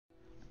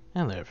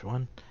Hello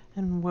everyone,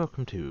 and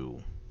welcome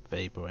to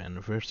Fable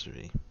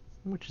Anniversary,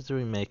 which is a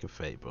remake of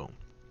Fable,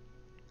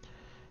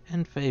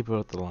 and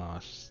Fable The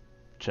Lost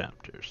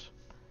Chapters.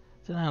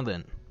 So now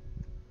then.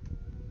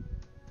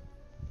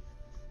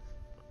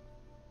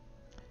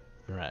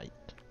 Right.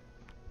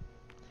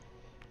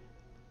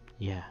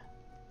 Yeah,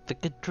 the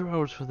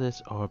controls for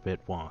this are a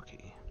bit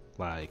wonky.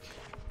 Like,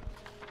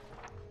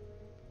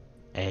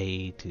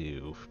 A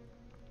to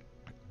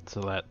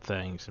select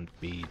things and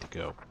B to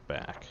go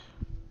back.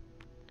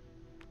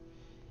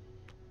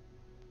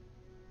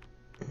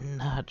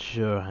 Not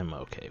sure I'm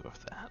okay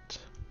with that.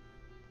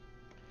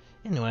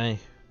 Anyway.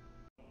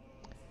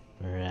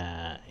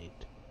 Right.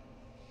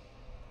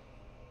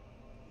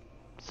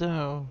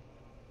 So,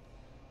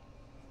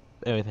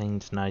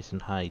 everything's nice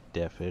and high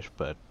defish,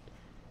 but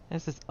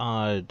there's this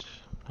odd,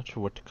 not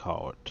sure what to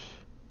call it,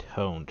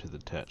 tone to the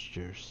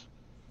textures.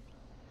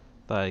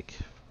 Like,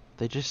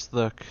 they just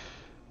look,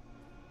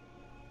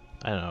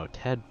 I don't know, a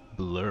tad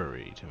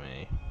blurry to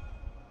me.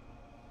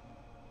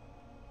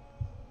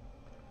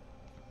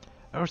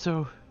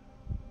 Also,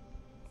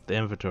 the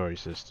inventory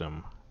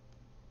system.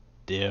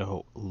 Dear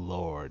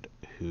Lord,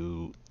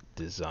 who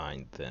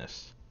designed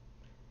this?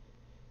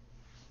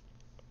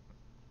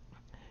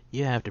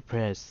 You have to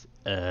press,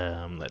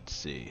 let's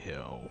see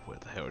here, where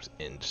the hell is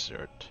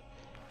insert?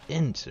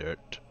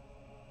 Insert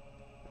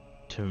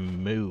to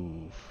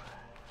move,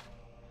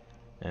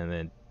 and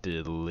then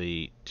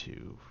delete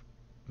to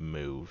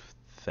move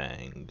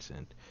things,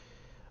 and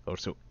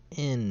also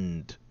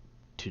end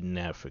to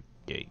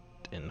navigate,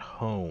 and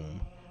home.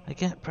 I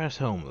can't press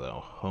home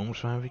though.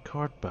 Home's my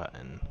record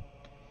button.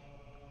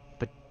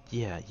 But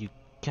yeah, you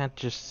can't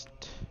just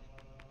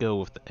go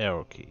with the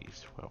arrow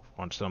keys. Well,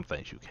 on some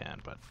things you can,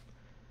 but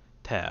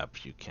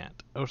tabs you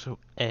can't. Also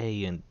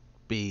A and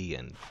B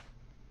and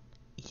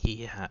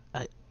yeah,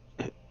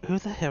 who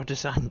the hell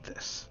designed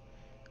this?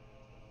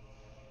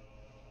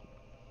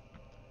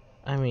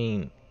 I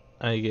mean,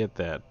 I get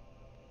that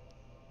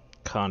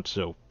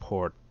console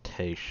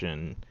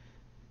portation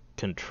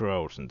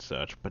controls and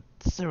such, but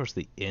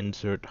seriously,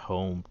 insert,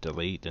 home,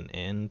 delete, and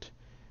end?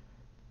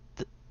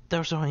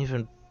 Those aren't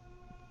even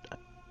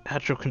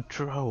actual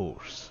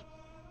controls.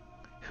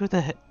 Who the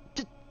heck?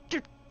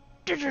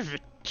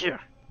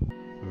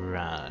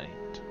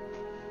 Right.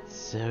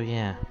 So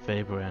yeah,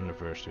 Fable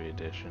Anniversary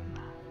Edition.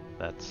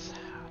 That's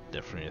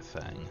definitely a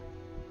thing.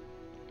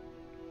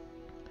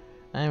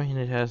 I mean,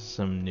 it has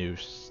some new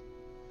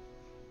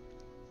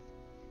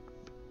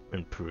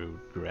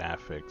improved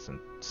graphics and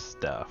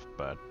stuff,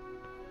 but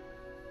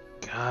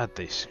God,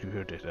 they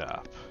screwed it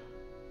up.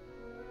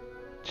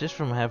 Just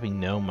from having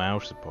no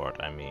mouse support,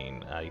 I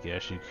mean, I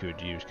guess you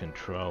could use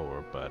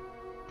controller, but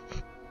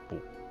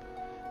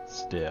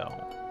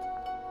still.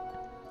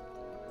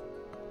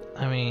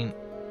 I mean,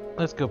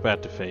 let's go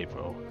back to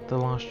Fable The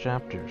Lost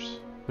Chapters,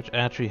 which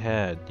actually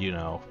had, you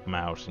know,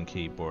 mouse and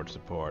keyboard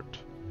support.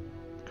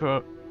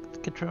 The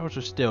controls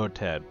are still a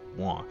tad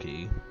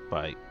wonky,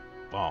 by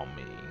all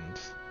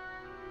means.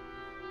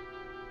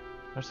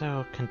 Was there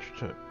a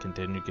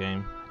continue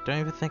game? I don't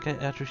even think I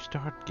actually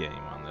start game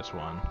on this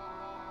one.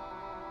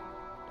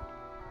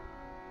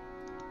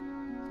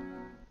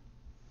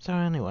 So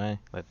anyway,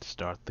 let's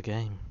start the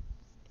game.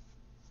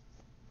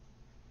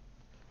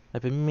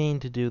 I've been meaning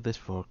to do this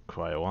for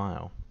quite a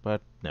while,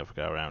 but never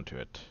got around to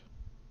it.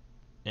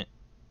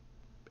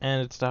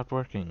 And it stopped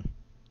working.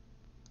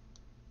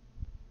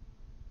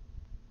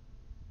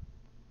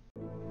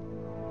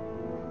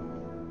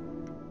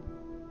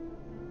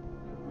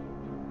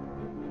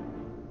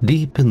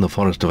 Deep in the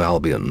forest of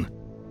Albion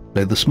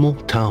lay the small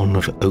town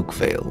of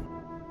Oakvale,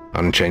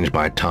 unchanged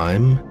by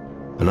time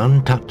and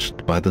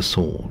untouched by the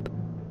sword.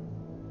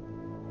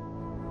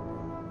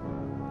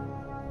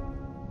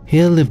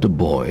 Here lived a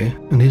boy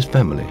and his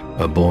family,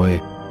 a boy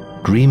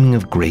dreaming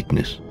of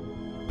greatness,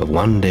 of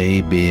one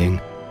day being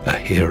a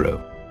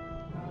hero.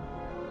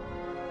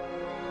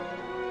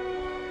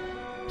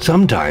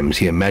 Sometimes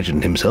he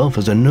imagined himself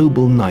as a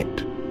noble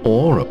knight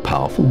or a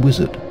powerful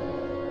wizard.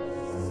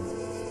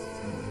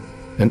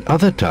 And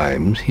other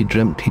times he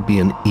dreamt he'd be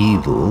an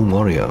evil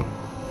warrior.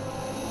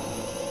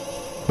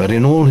 But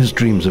in all his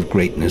dreams of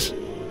greatness,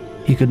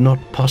 he could not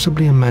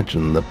possibly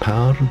imagine the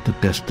power of the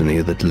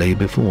destiny that lay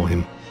before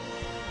him.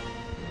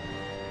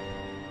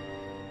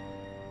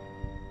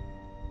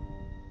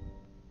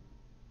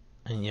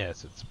 And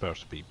yes, it's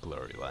supposed to be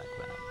blurry like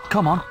that.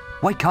 Come on,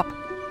 wake up!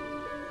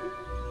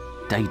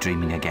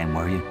 Daydreaming again,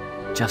 were you?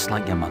 Just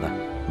like your mother,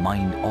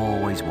 mind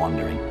always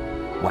wandering.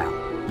 Well,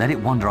 let it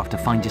wander off to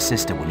find your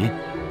sister, will you?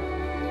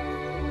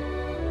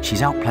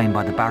 She's out playing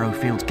by the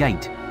Barrowfields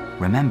gate.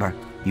 Remember,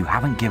 you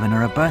haven't given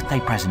her a birthday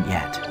present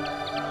yet.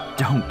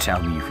 Don't tell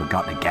me you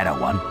forgot to get her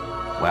one.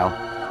 Well,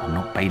 I'm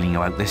not bailing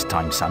you out this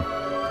time, son.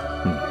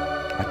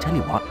 I tell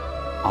you what,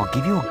 I'll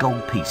give you a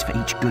gold piece for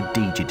each good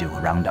deed you do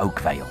around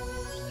Oakvale.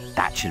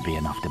 That should be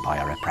enough to buy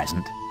her a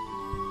present.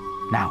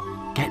 Now,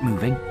 get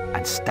moving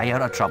and stay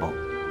out of trouble.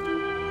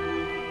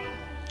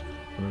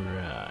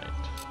 Right.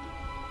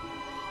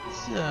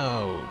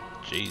 So,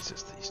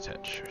 Jesus, these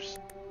textures.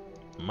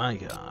 My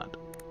God.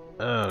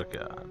 Oh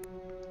god.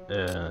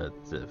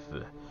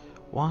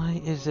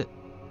 Why is it?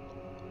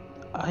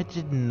 I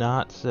did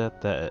not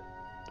set that.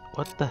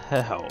 What the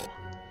hell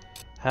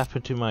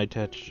happened to my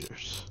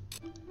textures?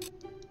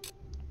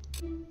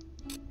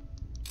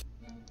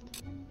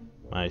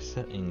 My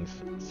settings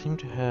seem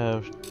to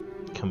have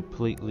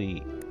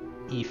completely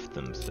eefed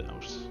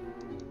themselves.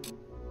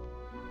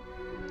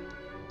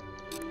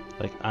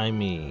 Like, I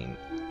mean,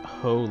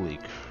 holy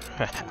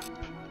crap.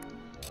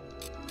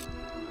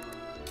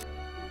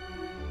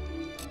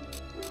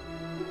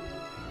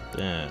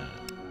 Damn.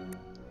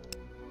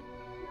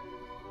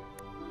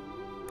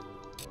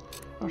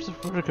 Where's the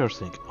vertigo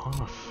sync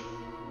off?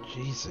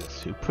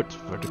 Jesus, who puts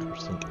vertigo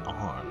sync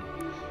on?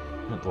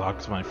 It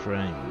locks my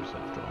frames,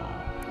 after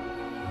all.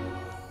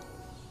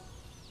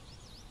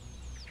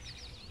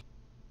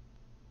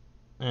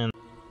 And,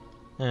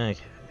 okay,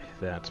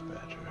 that's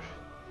better.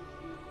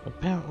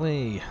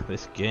 Apparently,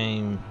 this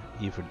game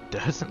either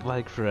doesn't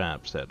like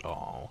fraps at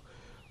all,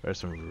 or has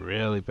some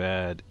really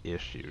bad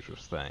issues with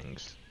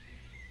things.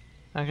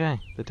 Okay,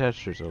 the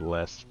textures are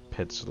less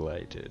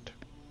pixelated.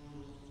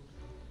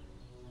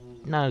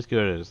 Not as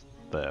good as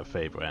the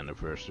Fable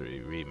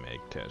Anniversary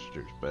remake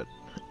textures, but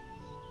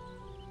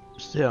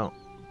still,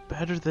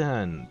 better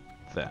than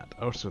that.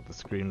 Also, the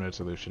screen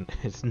resolution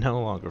is no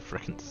longer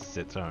freaking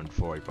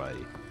 640 by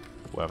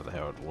whatever the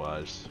hell it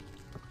was.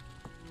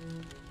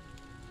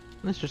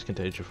 This just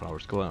contains your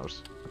flower's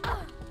glows,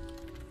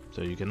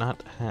 so you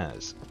cannot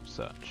has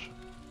such.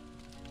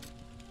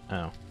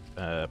 Oh,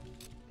 I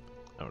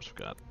almost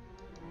forgot.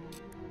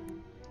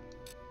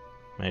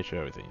 Make sure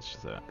everything's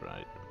set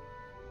right.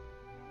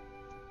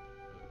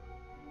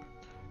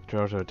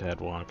 Controls are a tad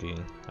wonky.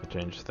 I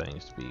changed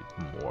things to be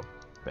more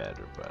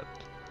better, but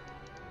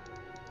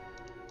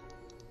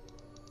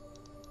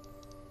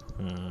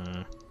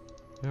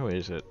where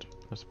is it?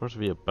 There's supposed to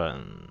be a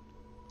button.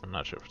 I'm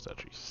not sure if it's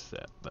actually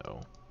set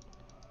though.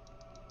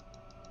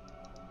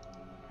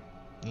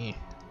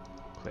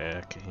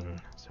 Clicking.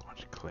 So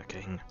much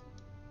clicking.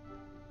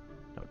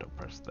 No, don't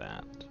press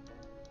that.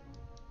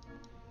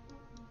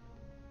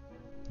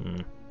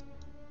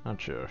 Not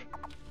sure.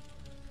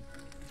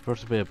 It's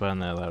supposed to be a button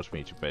that allows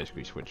me to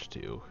basically switch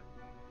to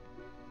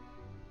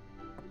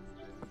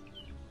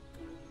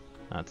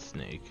not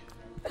sneak,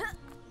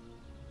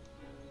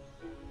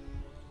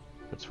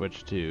 but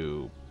switch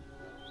to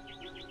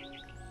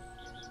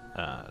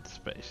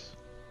space.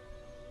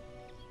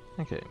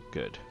 Okay,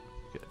 good.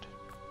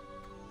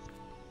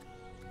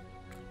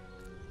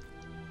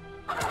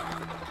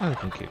 I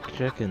can kick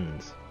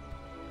chickens.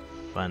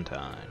 Fun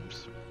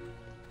times.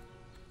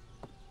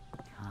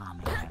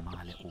 Come here,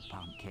 my little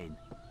pumpkin.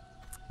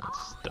 That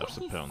stuff's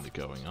apparently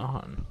going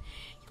on.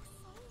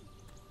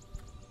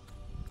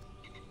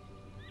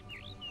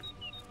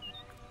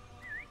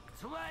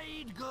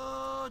 Trade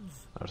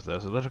goods!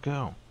 There's a let her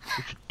go.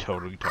 We should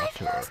totally talk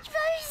to her. Lost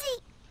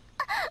Rosie!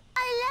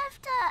 I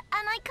left her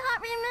and I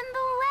can't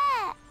remember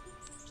where.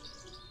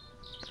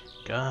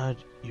 God,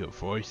 your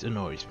voice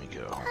annoys me,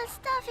 girl. Her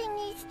stuffing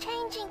needs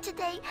changing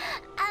today and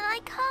I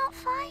can't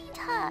find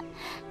her.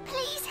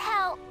 Please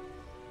help.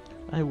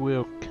 I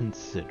will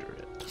consider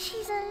it.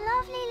 She's a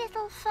lovely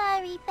little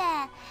furry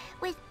bear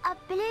with a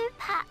blue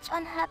patch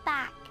on her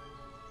back.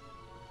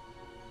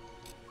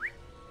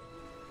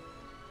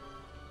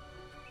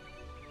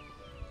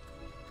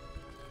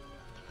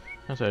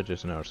 As I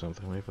just noticed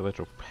something, we have a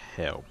little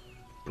pale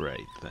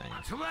braid thing.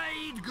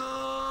 Trade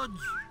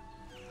goods!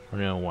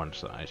 Only on one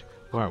side.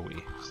 Where are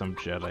we? Some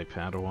Jedi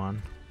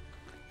Padawan?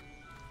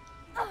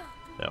 Oh,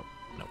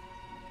 no.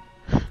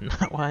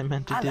 Not what I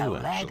meant to Hello,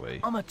 do, lad. actually.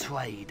 I'm a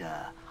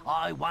trader.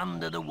 I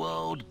wander the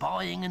world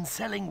buying and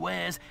selling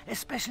wares,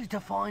 especially to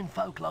fine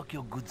folk like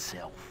your good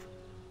self.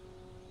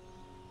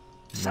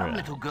 Some Right.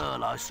 little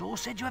girl I saw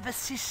said you have a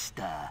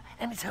sister,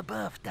 and it's her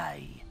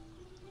birthday.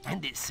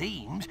 And it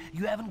seems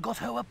you haven't got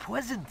her a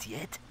present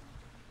yet.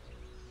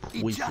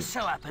 It Present. just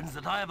so happens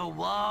that I have a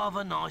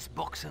rather nice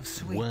box of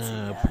sweets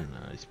here.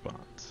 Nice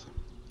spots.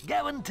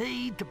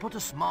 Guaranteed to put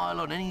a smile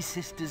on any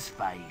sister's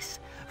face,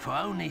 for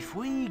only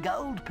 3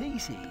 gold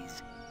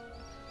pieces.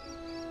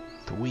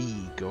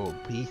 3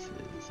 gold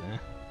pieces, eh?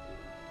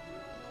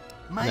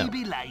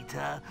 Maybe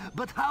later,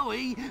 but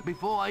hurry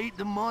before I eat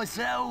them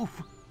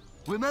myself.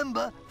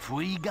 Remember,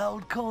 3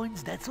 gold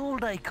coins, that's all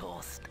they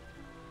cost.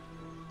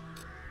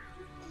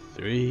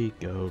 3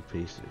 gold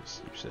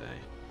pieces, you say?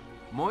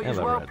 Might as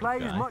Hello, well red play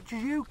guy. as much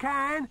as you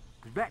can.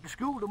 It's back to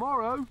school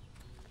tomorrow.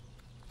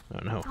 Oh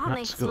no, not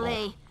school.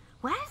 Honestly,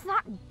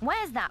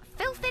 where's that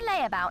filthy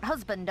layabout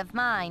husband of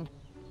mine?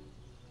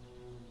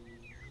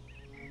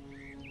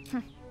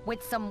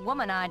 With some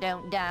woman, I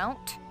don't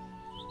doubt.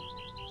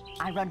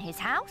 I run his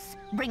house,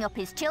 bring up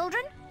his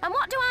children, and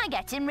what do I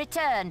get in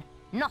return?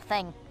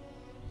 Nothing.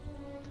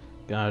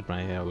 God,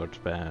 my hair looks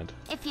bad.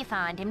 If you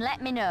find him,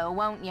 let me know,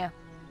 won't you?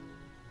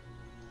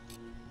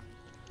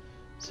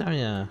 So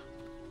yeah.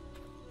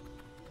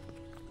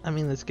 I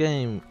mean, this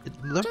game, it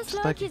looks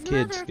Just like a his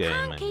kid's mother game,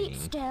 can't I keep mean,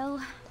 still.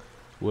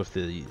 with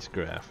these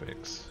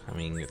graphics. I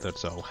mean,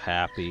 that's all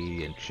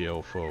happy and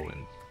cheerful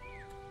and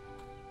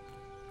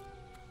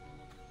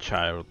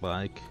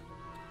childlike.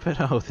 But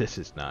oh, this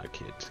is not a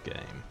kid's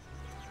game.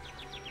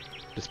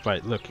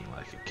 Despite looking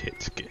like a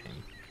kid's game.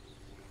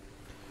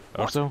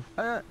 Also,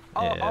 I've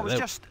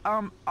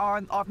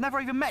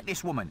never even met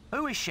this woman.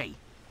 Who is she?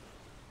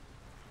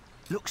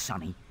 Look,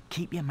 Sonny,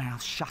 keep your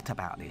mouth shut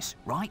about this,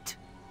 right?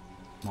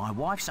 My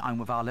wife's at home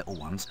with our little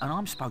ones, and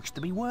I'm supposed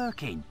to be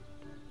working.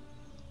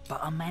 But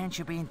a man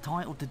should be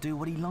entitled to do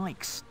what he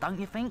likes, don't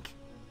you think?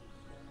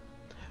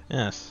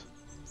 yes.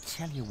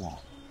 Tell you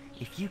what,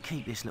 if you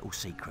keep this little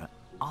secret,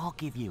 I'll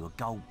give you a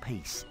gold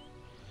piece.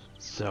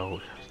 So,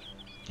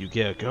 you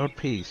get a gold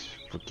piece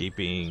for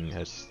keeping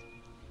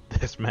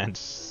this man's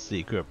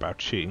secret about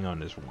cheating on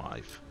his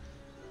wife.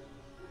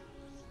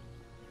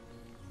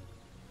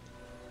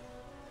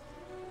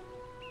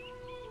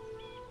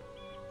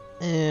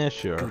 Yeah,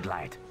 sure. Good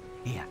lad.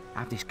 Here,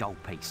 have this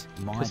gold piece.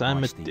 My 'Cause I'm a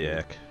advice to you,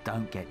 dick.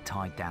 don't get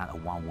tied down to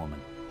one woman.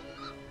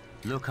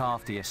 Look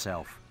after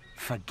yourself.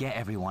 Forget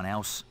everyone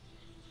else.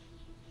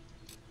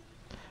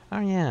 Oh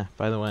yeah,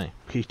 by the way,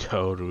 we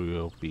totally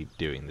will be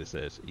doing this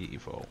as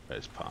evil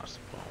as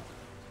possible.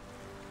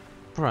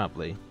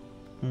 Probably.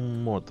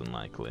 More than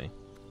likely.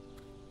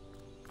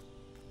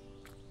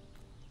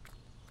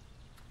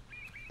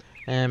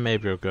 And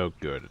maybe it'll go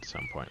good at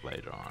some point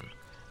later on.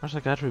 Also,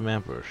 I gotta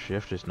remember,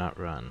 shift is not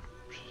run.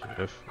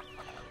 Shift.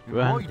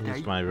 Run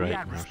is my right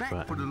mouse respect for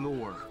the button.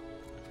 lore.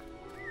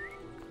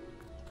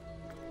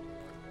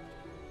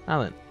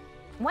 Alan,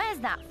 Where's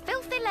that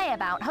filthy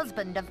layabout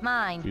husband of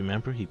mine?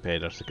 remember he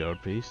paid us a gold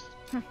piece?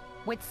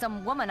 With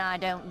some woman I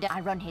don't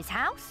I run his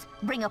house,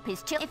 bring up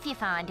his children. If you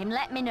find him,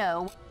 let me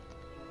know.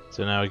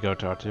 So now we go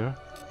talk to her?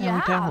 You And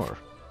we tell have? her.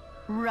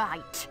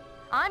 Right.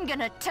 I'm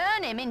gonna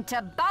turn him into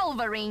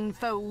balverine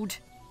food.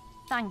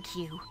 Thank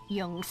you,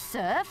 young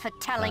sir, for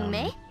telling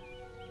me.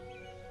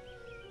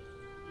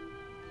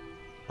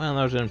 Well,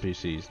 those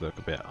NPCs look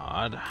a bit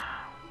odd.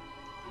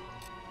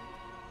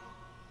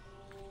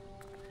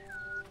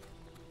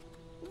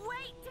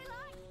 Wait till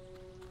I...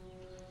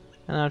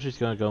 And now she's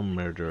gonna go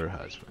murder her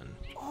husband.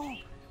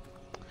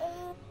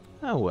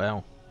 Oh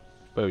well.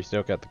 But we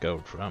still got the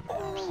gold from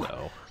him,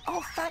 so...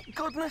 Oh, thank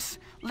goodness.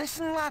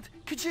 Listen, lad,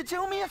 could you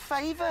do me a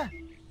favour?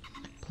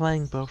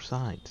 Playing both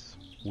sides.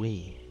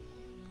 We.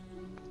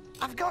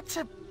 I've got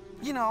to,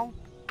 you know,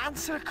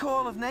 answer a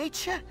call of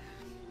nature.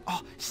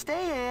 Oh,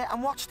 stay here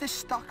and watch this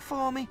stock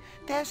for me.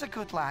 There's a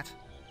good lad.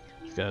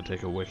 He's gotta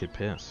take a wicked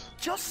piss.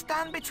 Just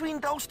stand between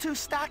those two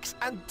stacks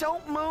and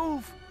don't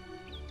move.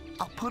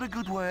 I'll put a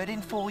good word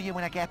in for you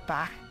when I get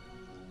back.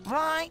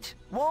 Right,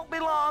 won't be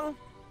long.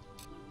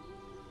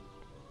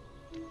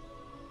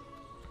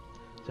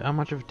 So how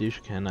much of a douche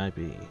can I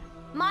be?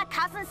 My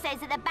cousin says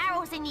that the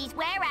barrels in these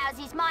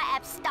warehouses might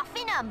have stuff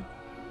in them.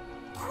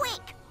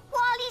 Quick,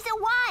 while he's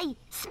away,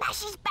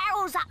 smash his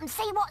barrels up and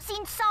see what's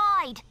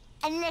inside.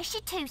 Unless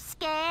you're too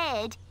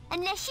scared.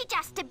 Unless you're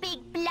just a big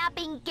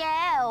blubbing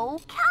girl.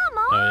 Come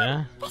on, Oh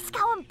yeah? let's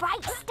go and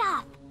break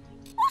stuff.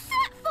 What's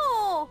that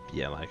for?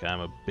 Yeah, like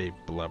I'm a big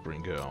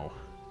blubbering girl.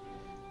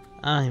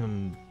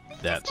 I'm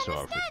that Just sort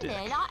of a stand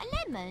there dick. like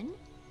a lemon.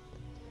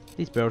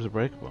 These barrels are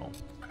breakable.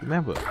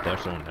 Remember,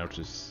 that's someone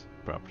else's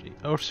property.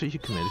 Oh, so you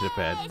committed a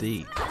bad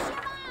deed. Smash 'em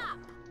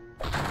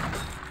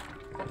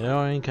up. It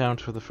only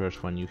counts for the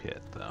first one you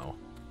hit, though.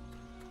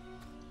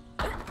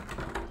 Isn't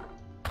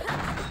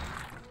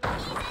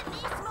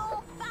this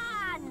more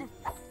fun?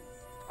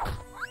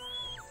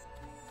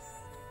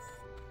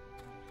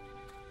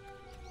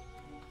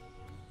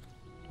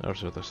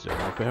 Also, there's still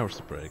more barrels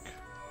to break.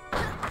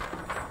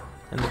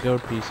 And the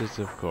gold pieces,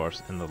 of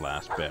course, in the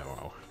last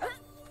barrel.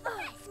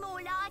 That's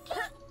more like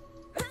it.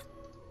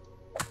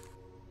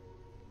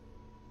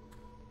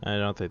 I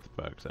don't think the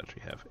bugs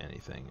actually have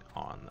anything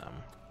on them.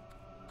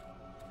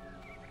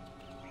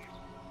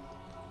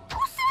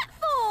 What's that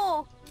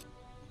for?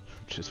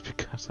 Just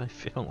because I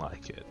feel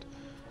like it.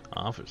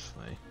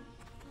 Obviously.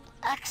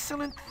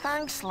 Excellent,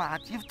 thanks,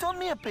 lad. You've done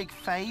me a big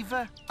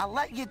favour. I'll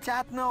let your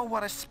dad know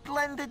what a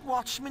splendid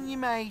watchman you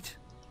made.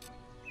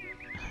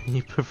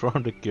 You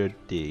performed a good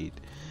deed.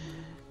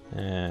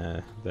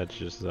 That's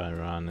just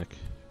ironic.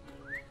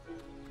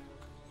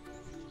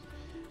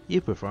 You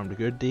performed a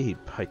good deed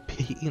by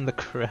beating the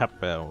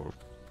crap out of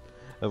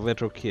a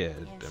little kid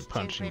and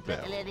punching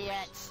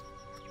barrels.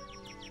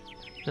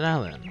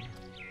 Now then,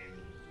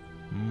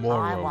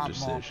 moral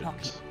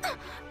decisions.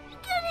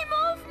 Get him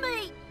off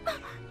me!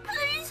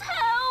 Please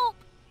help!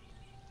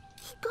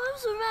 He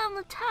goes around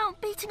the town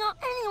beating up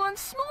anyone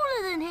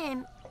smaller than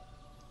him.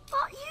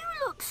 But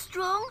you look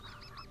strong.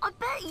 I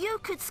bet you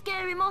could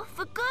scare him off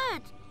for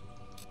good.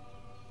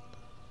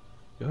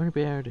 You only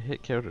be able to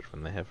hit characters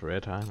when they have a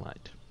red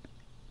highlight.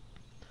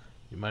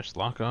 You must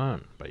lock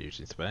on by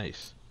using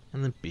space,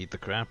 and then beat the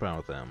crap out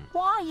of them.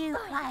 Why are you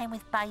playing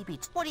with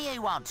babies? What do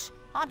you want?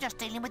 I'm just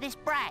dealing with this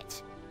brat.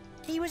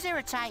 He was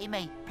irritating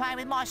me, playing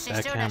with my sister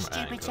and her camera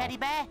stupid angle. teddy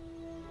bear.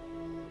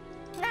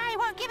 No, he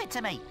won't give it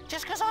to me,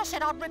 just because I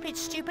said I'd rip his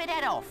stupid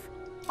head off.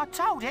 I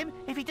told him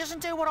if he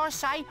doesn't do what I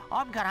say,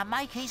 I'm gonna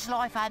make his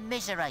life a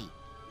misery.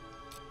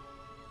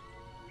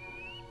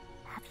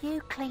 Have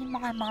you cleaned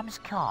my mum's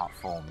cart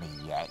for me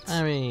yet?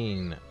 I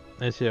mean,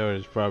 this here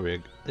is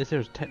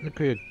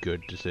technically a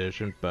good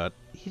decision, but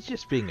he's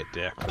just being a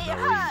dick for no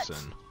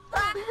reason.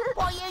 What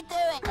are you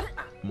doing?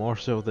 More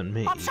so than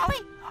me. I'm sorry.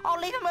 I'll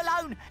leave him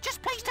alone.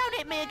 Just please don't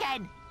hit me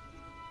again.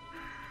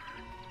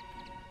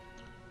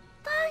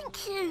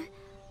 Thank you.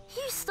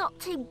 You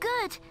stopped him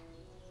good.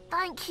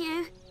 Thank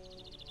you.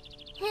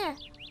 Here,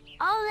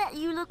 I'll let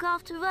you look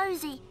after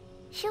Rosie.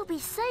 She'll be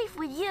safe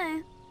with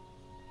you.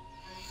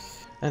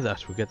 And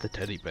thus we get the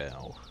teddy bear.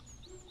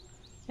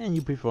 And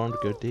you performed a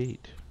good deed.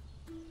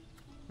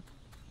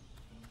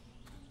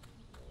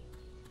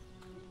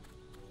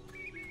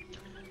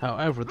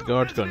 However, the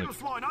guard's gonna...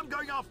 I'm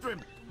going after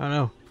him. Oh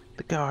no,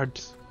 the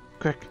guards!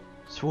 Quick,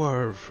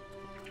 swerve!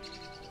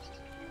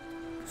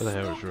 Where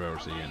the hell is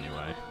Rosie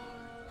anyway?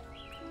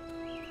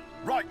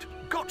 Right,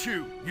 got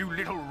you, you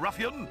little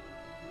ruffian.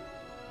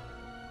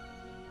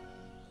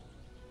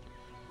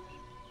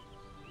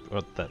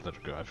 What that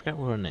little girl? I forgot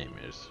what her name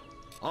is.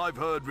 I've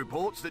heard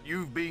reports that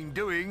you've been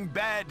doing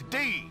bad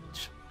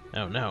deeds.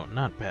 Oh no,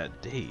 not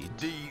bad deeds.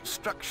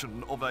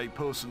 Destruction of a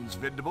person's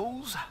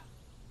vendibles.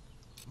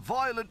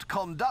 Violent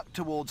conduct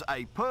towards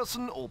a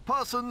person or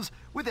persons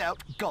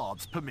without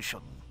guard's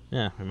permission.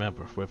 Yeah,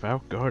 remember,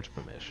 without guard's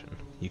permission,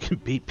 you can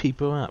beat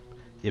people up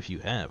if you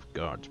have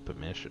guard's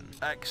permission.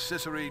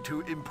 Accessory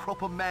to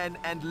improper man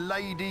and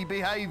lady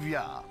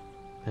behaviour.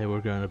 They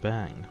were gonna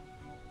bang.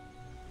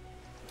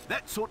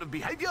 That sort of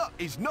behaviour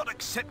is not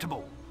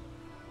acceptable.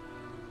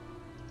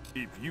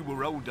 If you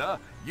were older,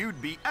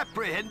 you'd be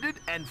apprehended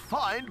and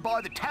fined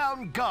by the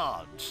town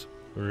guards.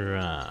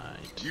 Right.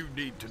 You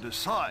need to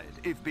decide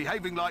if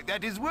behaving like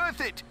that is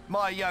worth it,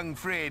 my young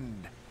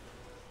friend.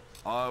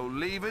 I'll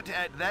leave it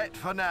at that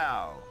for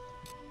now.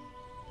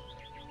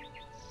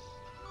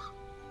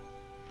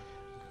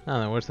 Oh,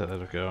 then where's that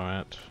little girl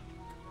at?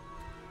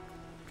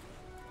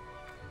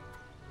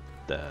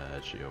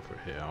 That's she over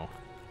here.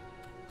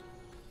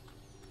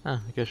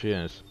 Ah, I guess she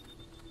is.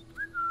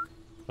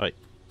 Right.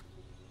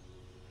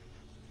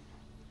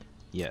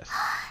 Yes.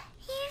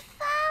 You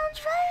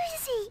found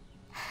Rosie.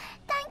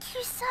 Thank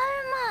you so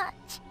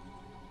much.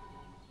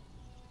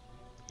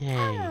 Yay.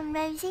 Come on,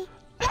 Rosie.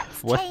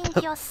 Let's What change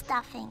the- your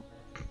stuffing.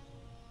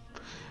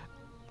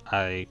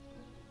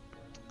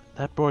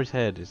 That boy's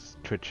head is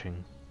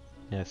twitching.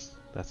 Yes,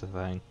 that's a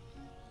thing.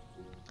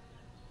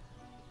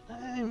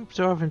 I'm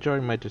sort of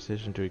enjoying my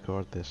decision to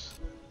record this.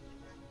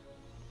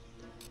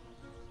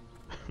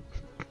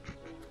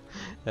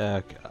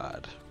 Oh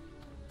god.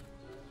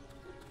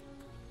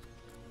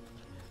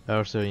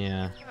 Oh, so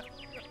yeah.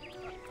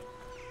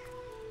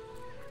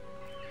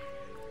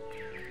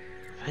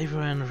 Fable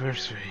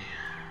Anniversary.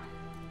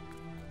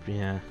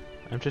 Yeah,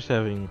 I'm just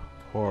having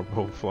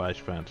horrible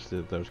flashbacks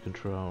to those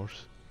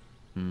controls.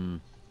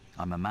 I'm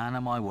a man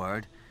of my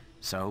word,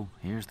 so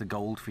here's the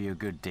gold for your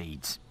good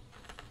deeds.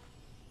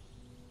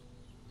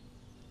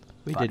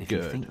 We But did if you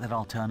good. think that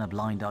I'll turn a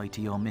blind eye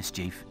to your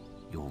mischief,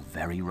 you're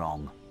very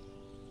wrong.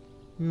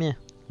 Meh,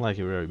 like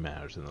it really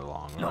matters in the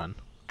long Look, run.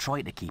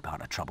 try to keep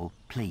out of trouble,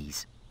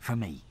 please, for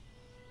me.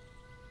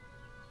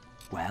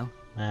 Well,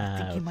 I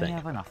think you may think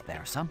have enough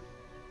there, son.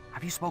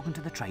 Have you spoken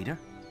to the trader?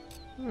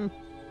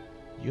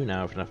 You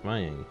now have enough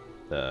money.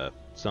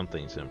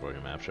 Something simple on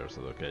your map shows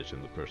the location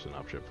of the person,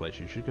 option, place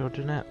you should go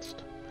to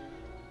next.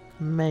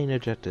 Main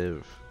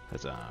objective.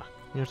 Huzzah.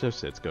 Yourself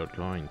 6 gold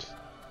coins.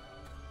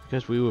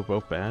 Because we were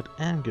both bad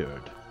and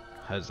good.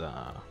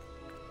 Huzzah.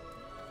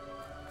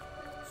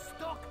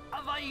 Stock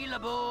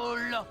available.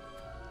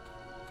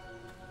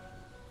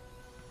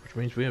 Which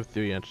means we have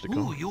 3 extra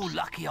Ooh, coins. you're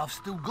lucky I've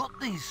still got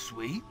these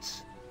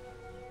sweets.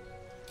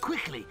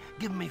 Quickly,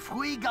 give me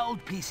 3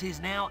 gold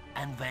pieces now,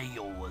 and they're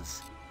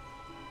yours.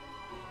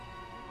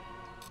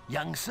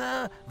 Young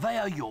sir, they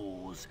are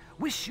yours.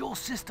 Wish your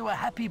sister a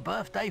happy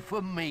birthday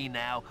from me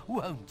now,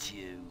 won't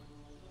you?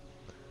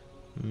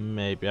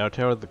 Maybe. I'll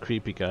tell the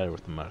creepy guy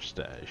with the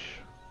mustache.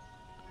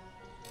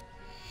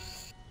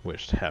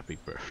 Wished happy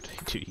birthday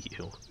to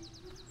you.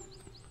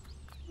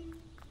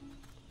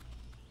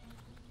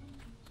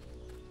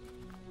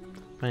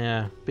 But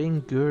yeah,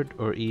 being good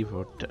or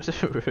evil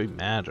doesn't really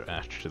matter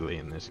actually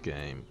in this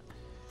game.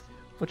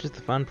 Which is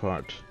the fun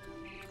part.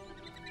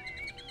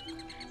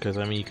 Because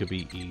I mean you could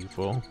be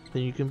evil,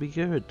 then you can be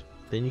good,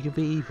 then you can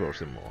be evil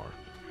some more.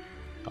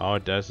 All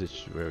it does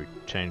is really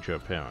change your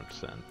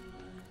appearance and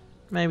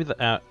maybe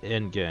the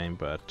end game,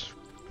 but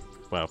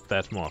well,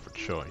 that's more of a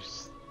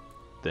choice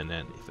than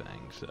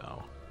anything,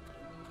 so.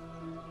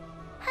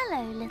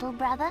 Hello, little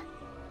brother.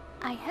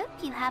 I hope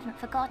you haven't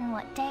forgotten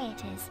what day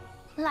it is,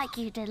 like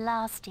you did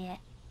last year.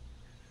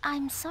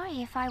 I'm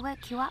sorry if I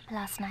woke you up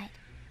last night.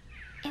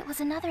 It was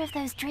another of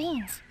those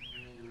dreams.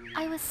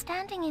 I was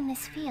standing in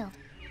this field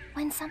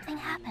when something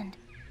happened,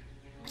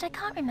 but I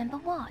can't remember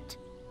what.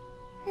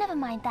 Never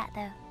mind that,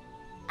 though.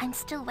 I'm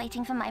still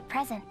waiting for my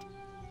present.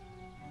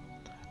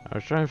 I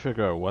was trying to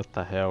figure out what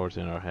the hell was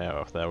in her hair,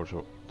 if that was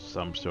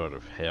some sort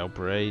of hair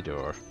braid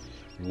or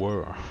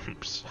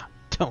worms. I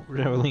don't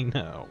really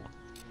know.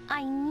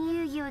 I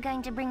knew you were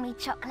going to bring me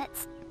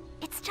chocolates.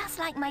 It's just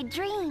like my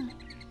dream.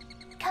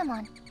 Come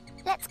on,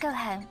 let's go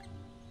home.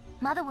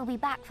 Mother will be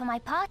back for my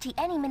party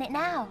any minute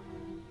now.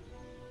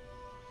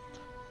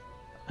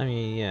 I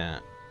mean, yeah,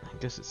 I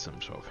guess it's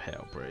some sort of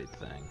hellbraid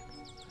thing.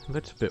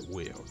 That's a bit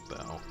weird,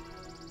 though.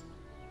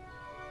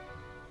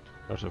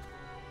 Also,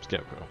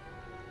 Scarecrow.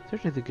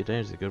 Searching the container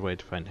is a good way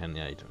to find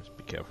handy items.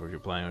 Be careful if you're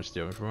planning on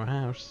stealing from a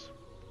house.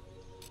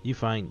 You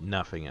find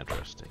nothing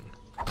interesting.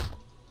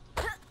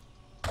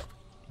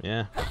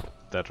 Yeah,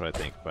 that's what I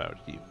think about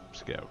you,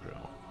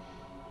 Scarecrow.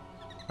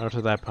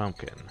 Also that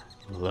pumpkin.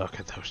 Look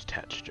at those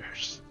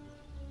textures.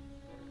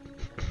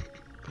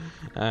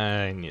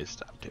 I need to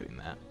stop doing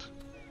that.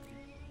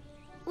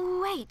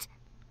 Wait,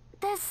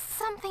 there's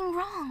something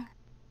wrong.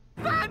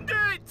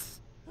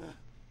 Bandits!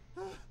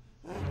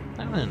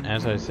 And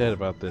as I said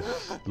about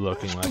this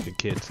looking like a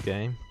kid's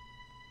game.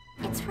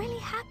 It's really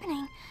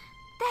happening.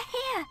 They're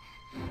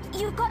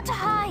here. You've got to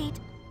hide.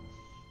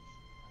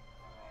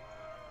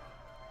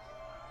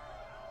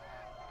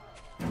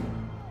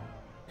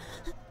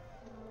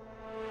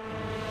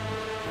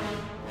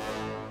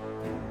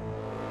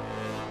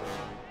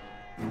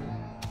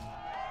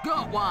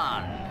 Got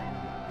one!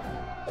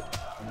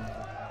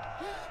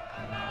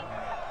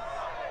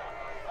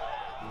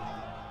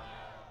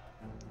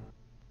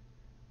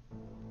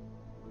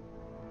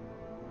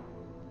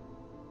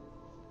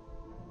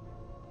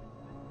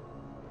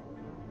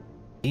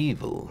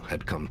 Evil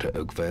had come to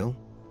Oakvale.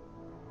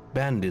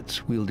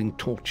 Bandits wielding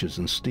torches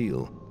and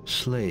steel,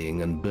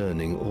 slaying and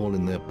burning all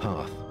in their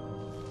path.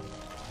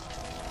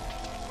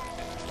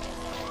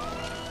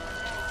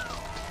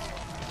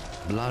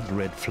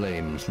 Blood-red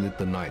flames lit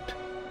the night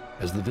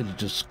as the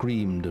villagers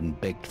screamed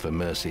and begged for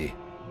mercy,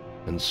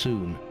 and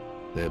soon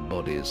their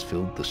bodies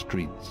filled the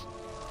streets.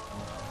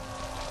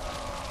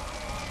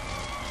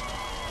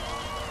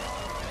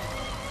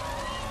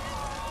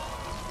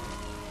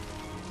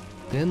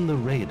 Then the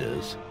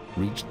raiders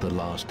reached the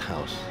last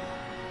house,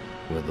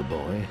 where the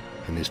boy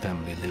and his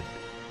family lived.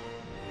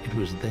 It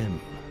was them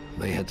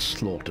they had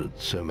slaughtered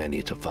so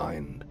many to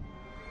find.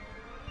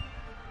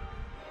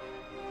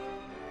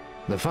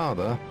 The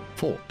father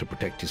fought to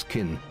protect his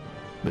kin,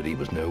 but he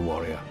was no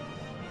warrior,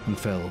 and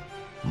fell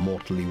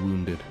mortally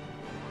wounded.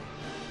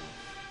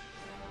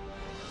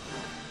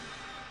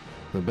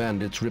 The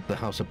bandits ripped the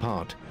house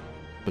apart,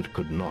 but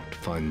could not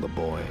find the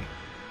boy.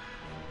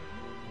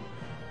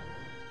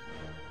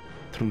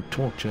 Through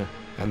torture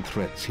and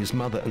threats, his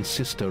mother and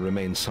sister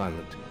remained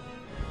silent,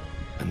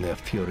 and their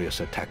furious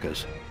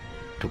attackers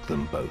took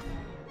them both.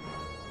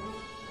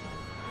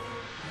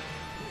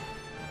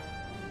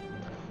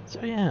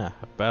 So yeah,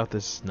 about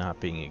this not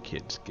being a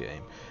kid's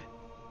game.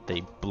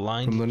 They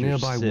blinded From the your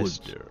nearby woods,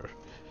 sister,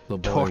 the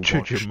boy tortured your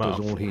watched as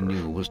mother, all he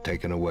knew was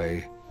taken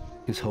away.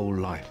 His whole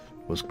life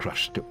was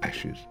crushed to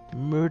ashes.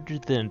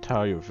 murdered the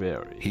entire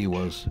village. He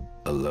was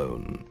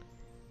alone.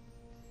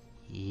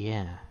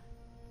 Yeah,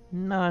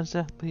 not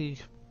exactly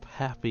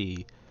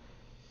happy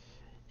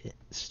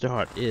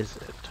start, is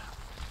it?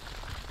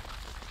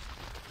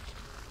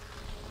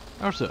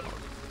 Also,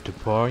 to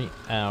point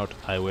out,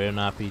 I will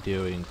not be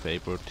doing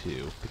Fable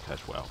 2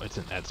 because, well, it's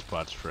an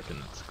Xbox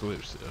frickin'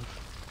 exclusive.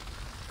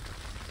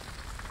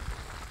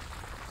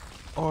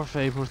 Or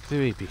Fable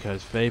 3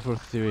 because Fable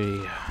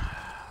 3...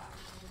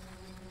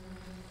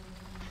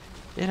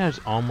 it has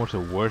almost a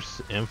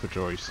worse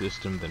inventory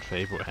system than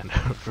Fable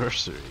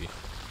Anniversary.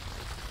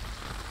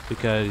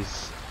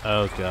 Because,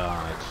 oh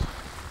god,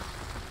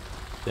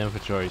 the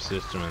inventory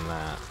system in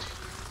that.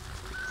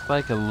 It's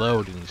like a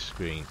loading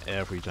screen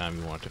every time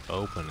you want to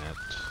open it.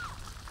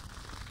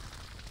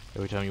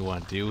 Every time you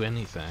want to do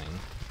anything.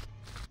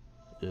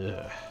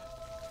 Ugh.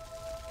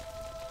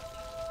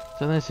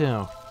 So that's, you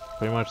know,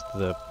 pretty much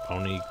the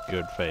only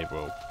good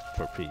Fable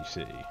for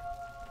PC.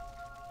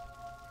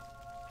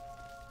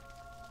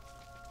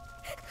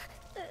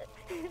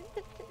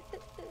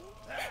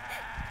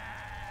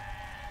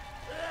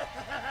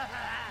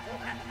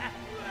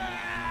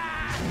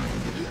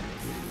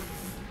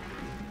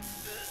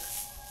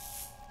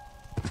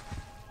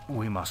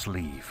 We must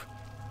leave.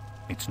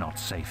 It's not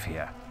safe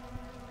here.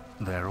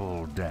 They're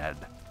all dead.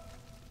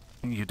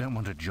 You don't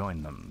want to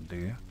join them, do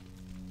you?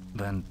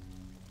 Then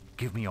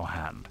give me your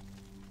hand.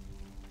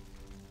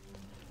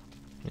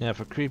 Yeah, if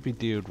a creepy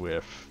dude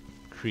with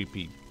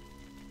creepy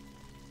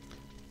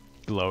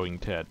glowing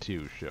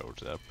tattoo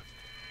shows up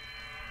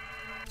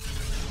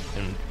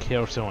and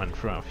kills someone in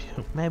front of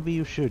you, maybe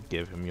you should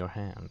give him your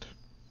hand.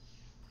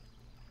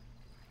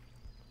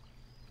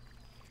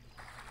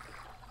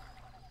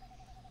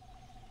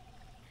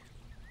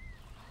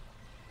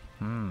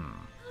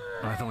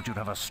 I thought you'd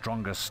have a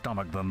stronger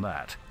stomach than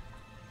that.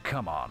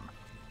 Come on.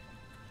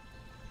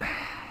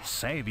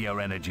 Save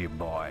your energy,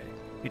 boy.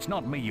 It's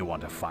not me you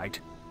want to fight.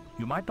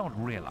 You might not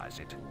realize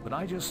it, but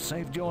I just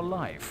saved your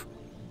life.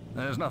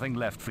 There's nothing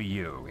left for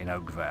you in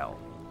Oakvale.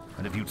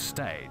 And if you'd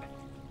stayed,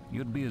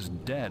 you'd be as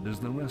dead as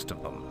the rest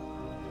of them.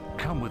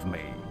 Come with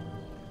me.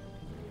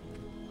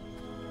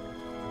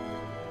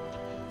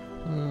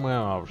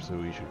 Well, obviously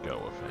we should go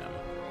with him.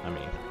 I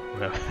mean,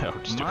 where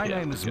else do we My have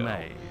name to is go?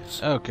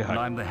 Maze, Oh god, and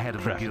I'm the head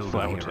of the crap, Guild of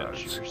flower Heroes.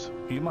 textures.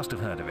 You must have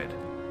heard of it.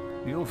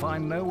 You'll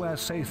find nowhere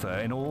safer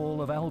in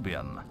all of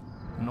Albion,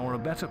 nor a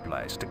better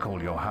place to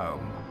call your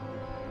home.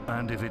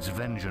 And if it's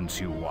vengeance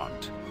you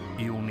want,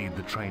 you'll need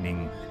the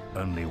training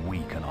only we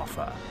can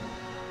offer.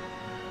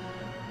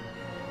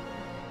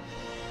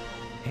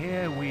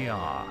 Here we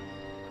are.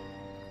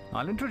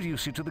 I'll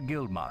introduce you to the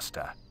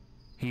Guildmaster.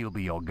 He'll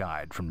be your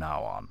guide from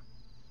now on.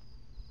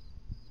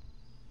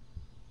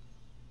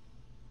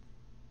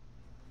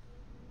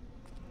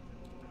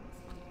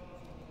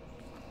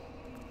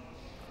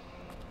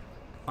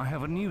 I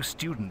have a new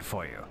student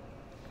for you.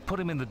 Put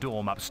him in the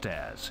dorm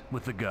upstairs,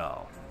 with the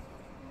girl.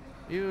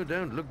 You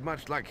don't look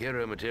much like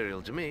hero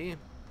material to me,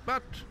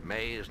 but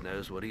Maze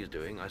knows what he's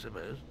doing, I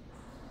suppose.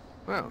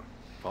 Well,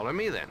 follow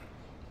me then.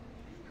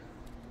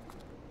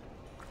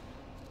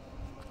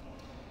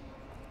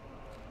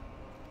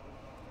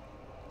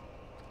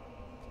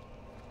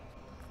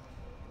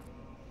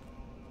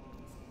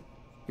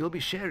 You'll be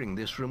sharing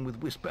this room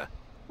with Whisper,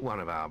 one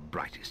of our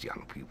brightest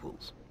young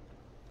pupils.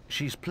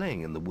 She's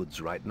playing in the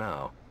woods right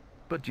now,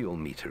 but you'll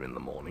meet her in the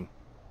morning.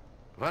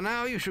 For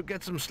now, you should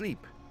get some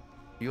sleep.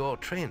 Your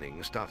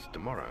training starts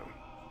tomorrow.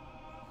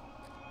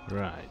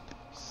 Right.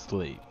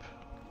 Sleep.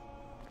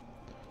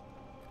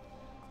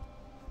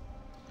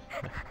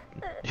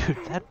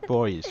 Dude, that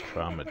boy is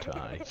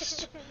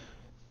traumatized.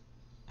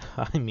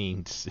 I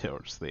mean,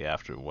 seriously,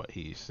 after what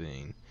he's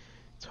seen.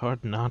 It's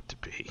hard not to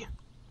be.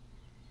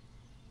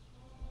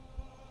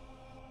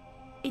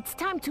 It's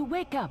time to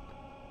wake up.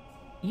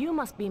 You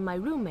must be my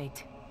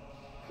roommate.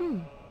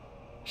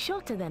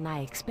 Shorter than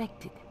I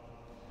expected.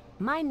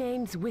 My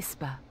name's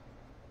Whisper.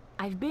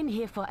 I've been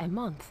here for a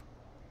month.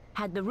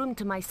 Had the room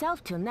to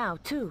myself till now,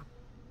 too.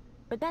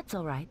 But that's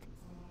all right.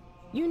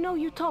 You know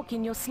you talk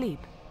in your sleep.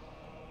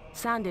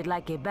 Sounded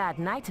like a bad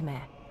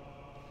nightmare.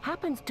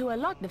 Happens to a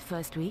lot the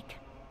first week.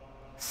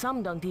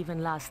 Some don't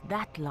even last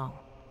that long.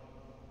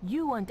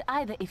 You won't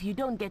either if you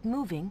don't get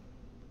moving.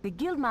 The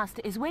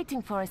Guildmaster is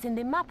waiting for us in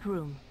the map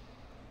room.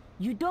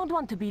 You don't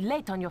want to be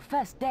late on your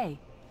first day.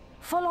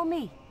 Follow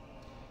me.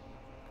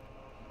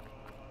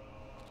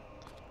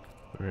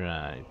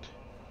 Right.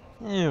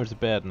 It was a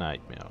bad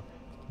nightmare.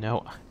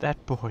 No,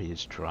 that boy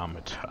is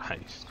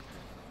traumatized.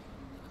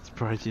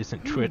 Surprised he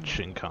isn't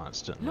twitching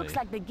constantly. Looks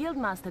like the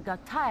Guildmaster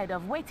got tired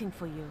of waiting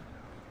for you.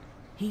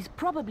 He's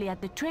probably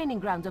at the training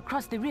grounds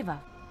across the river.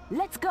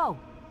 Let's go!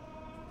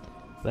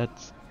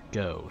 Let's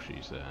go,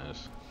 she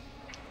says.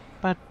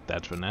 But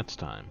that's for next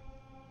time.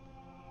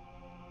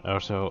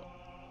 Also,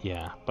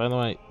 yeah, by the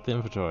way, the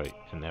inventory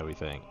and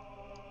everything.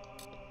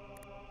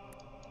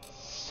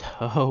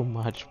 So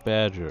much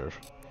better.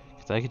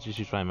 Because I could just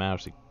use my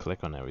mouse to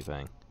click on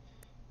everything.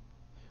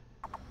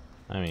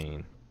 I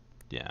mean,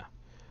 yeah.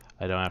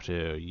 I don't have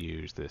to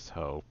use this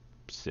whole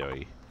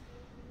silly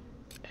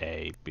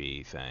A,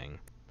 B thing.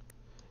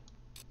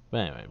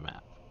 But anyway,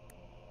 map.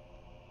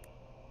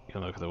 You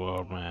can look at the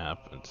world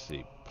map and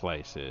see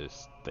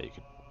places that you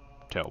could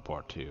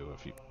teleport to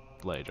if you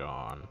later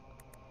on.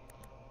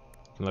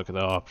 You can look at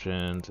the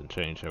options and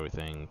change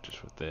everything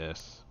just with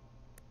this.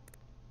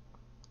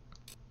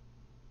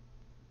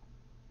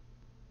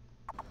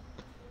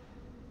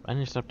 I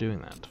need to stop doing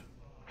that.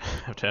 I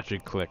have to actually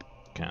click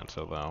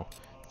cancel though,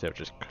 instead of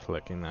just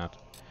clicking that.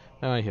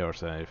 Now I hero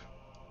save.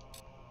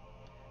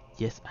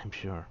 Yes, I'm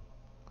sure.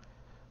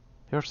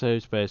 Hero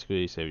saves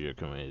basically save your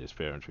community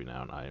experience,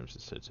 renown items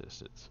and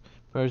statistics.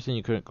 Person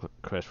you couldn't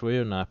crash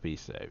will not be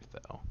saved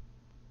though.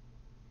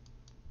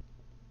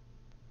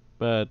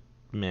 But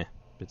meh,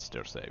 it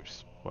still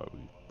saves what we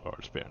are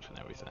experiencing and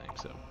everything,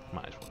 so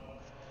might as well.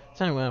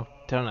 So anyway,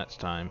 till next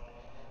time.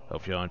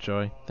 Hope you all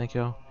enjoy. Thank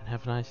you all, and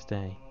have a nice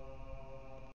day.